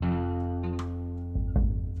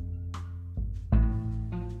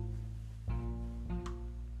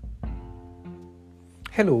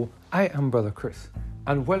Hello, I am Brother Chris,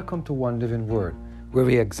 and welcome to One Living Word, where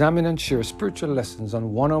we examine and share spiritual lessons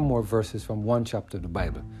on one or more verses from one chapter of the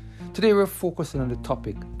Bible. Today we're focusing on the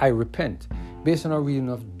topic, I repent, based on our reading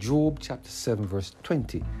of Job chapter 7 verse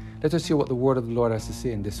 20. Let us hear what the word of the Lord has to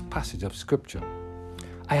say in this passage of scripture.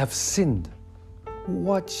 I have sinned.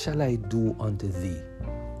 What shall I do unto thee,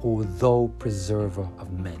 O thou preserver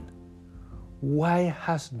of men? Why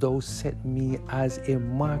hast thou set me as a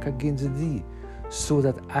mark against thee, so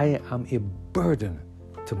that I am a burden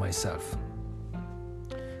to myself?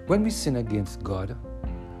 When we sin against God,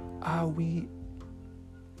 are we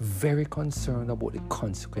very concerned about the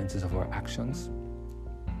consequences of our actions?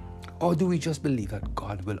 Or do we just believe that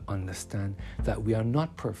God will understand that we are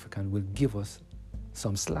not perfect and will give us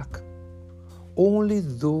some slack? Only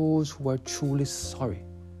those who are truly sorry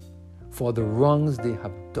for the wrongs they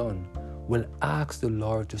have done will ask the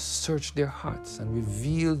Lord to search their hearts and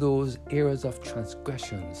reveal those areas of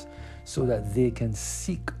transgressions so that they can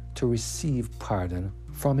seek to receive pardon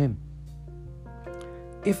from Him.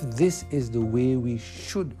 If this is the way we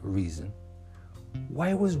should reason,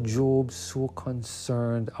 why was Job so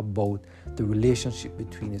concerned about the relationship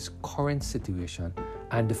between his current situation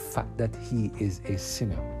and the fact that he is a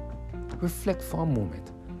sinner? Reflect for a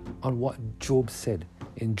moment on what Job said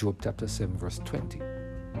in Job chapter 7 verse 20.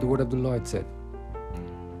 The word of the Lord said,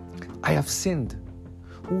 I have sinned.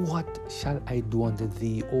 What shall I do unto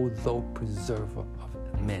thee, O thou preserver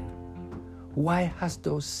of men? Why hast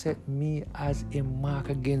thou set me as a mark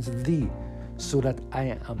against thee, so that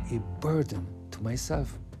I am a burden to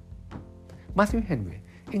myself? Matthew Henry,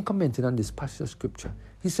 in commenting on this passage of scripture,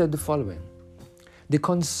 he said the following: the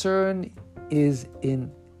concern is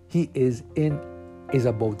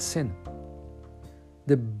about sin.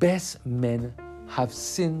 The best men have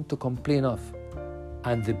sin to complain of,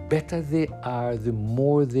 and the better they are, the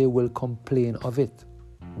more they will complain of it.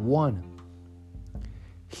 1.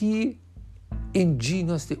 He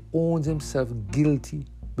ingeniously owns himself guilty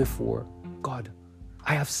before God.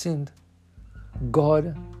 I have sinned.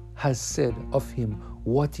 God has said of him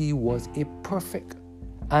what he was, a perfect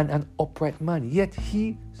and an upright man. Yet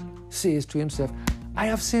he says to himself, I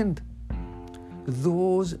have sinned.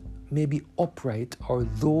 Those may be upright, or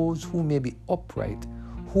those who may be upright,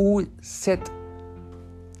 who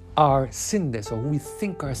are sinless, or who we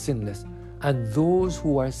think are sinless, and those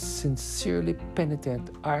who are sincerely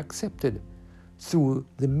penitent are accepted through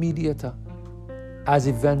the mediator as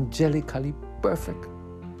evangelically perfect.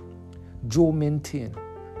 Job maintained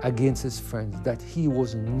against his friends that he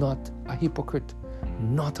was not a hypocrite,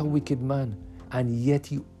 not a wicked man, and yet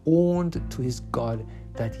he owned to his God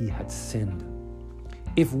that he had sinned.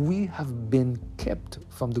 If we have been kept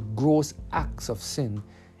from the gross acts of sin,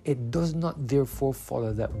 it does not therefore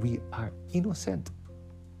follow that we are innocent.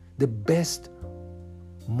 The best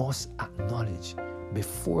must acknowledge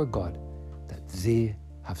before God that they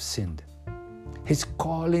have sinned. His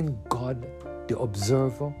calling God the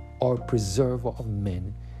observer or preserver of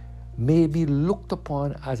men may be looked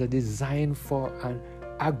upon as a design for an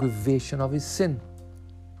aggravation of his sin.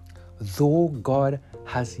 Though God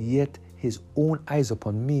has yet his own eyes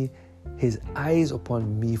upon me, his eyes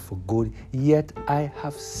upon me for good, yet I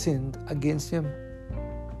have sinned against him.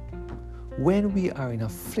 When we are in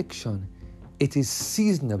affliction, it is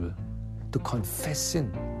seasonable to confess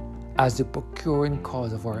sin as the procuring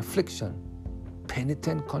cause of our affliction.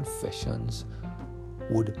 Penitent confessions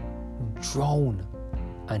would drown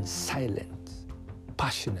and silence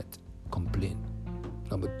passionate complaint.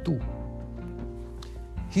 Number 2,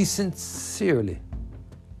 he sincerely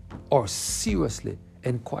or seriously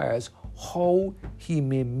inquires how he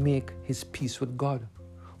may make his peace with God.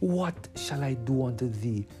 What shall I do unto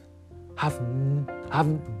thee?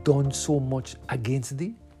 Haven't done so much against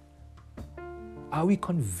thee? Are we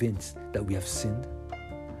convinced that we have sinned?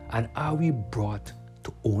 And are we brought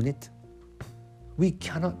to own it? We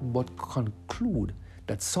cannot but conclude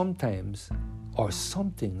that sometimes or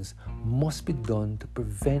some things must be done to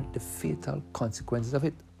prevent the fatal consequences of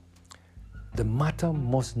it. The matter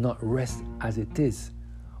must not rest as it is,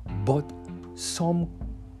 but some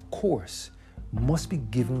course must be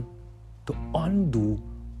given to undo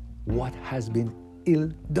what has been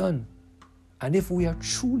ill done. And if we are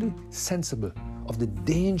truly sensible of the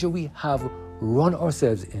danger we have run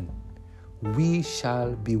ourselves in, we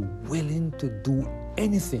shall be willing to do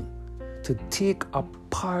anything to take a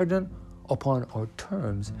pardon upon our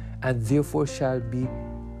terms, and therefore shall be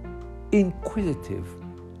inquisitive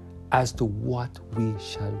as to what we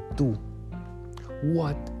shall do.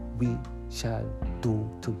 What we shall do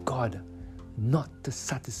to God, not to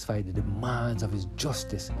satisfy the demands of His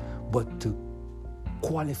justice, but to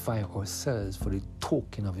qualify ourselves for the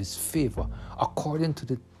token of his favor according to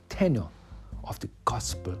the tenor of the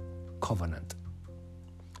gospel covenant.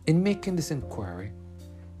 In making this inquiry,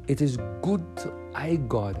 it is good to eye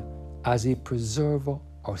God as a preserver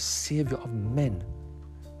or savior of men,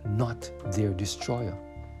 not their destroyer.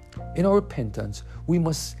 In our repentance, we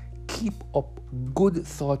must keep up good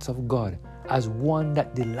thoughts of God as one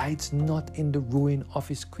that delights not in the ruin of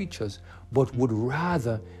his creatures, but would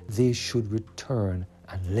rather they should return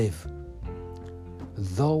and live.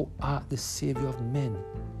 Thou art the Savior of men.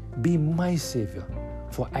 Be my Savior,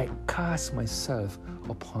 for I cast myself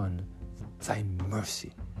upon thy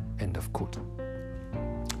mercy. End of quote.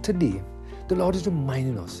 Today, the Lord is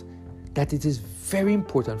reminding us that it is very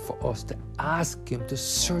important for us to ask him to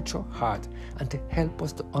search our heart and to help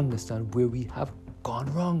us to understand where we have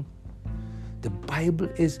gone wrong. The Bible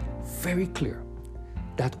is very clear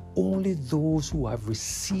that only those who have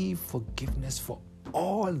received forgiveness for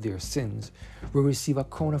all their sins will receive a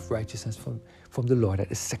crown of righteousness from the Lord at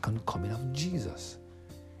the second coming of Jesus.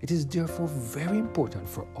 It is therefore very important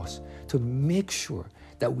for us to make sure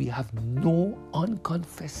that we have no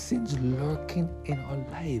unconfessed sins lurking in our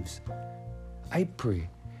lives. I pray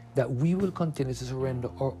that we will continue to surrender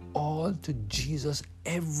our all to Jesus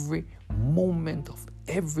every moment of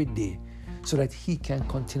every day, so that he can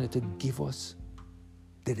continue to give us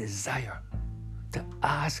the desire to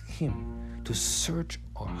ask him to search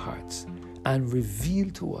our hearts and reveal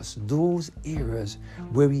to us those areas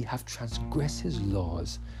where we have transgressed his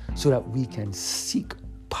laws, so that we can seek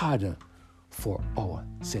pardon for our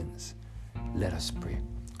sins. Let us pray.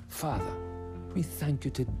 Father, we thank you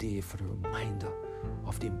today for the reminder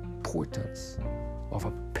of the importance of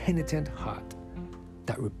a penitent heart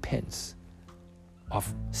that repents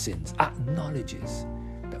of sins, acknowledges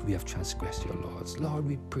that we have transgressed your laws. Lord,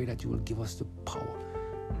 we pray that you will give us the power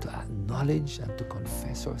to acknowledge and to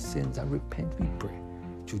confess our sins and repent, we pray.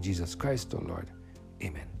 Through Jesus Christ, our Lord.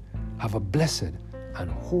 Amen. Have a blessed and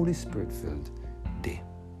Holy Spirit-filled day.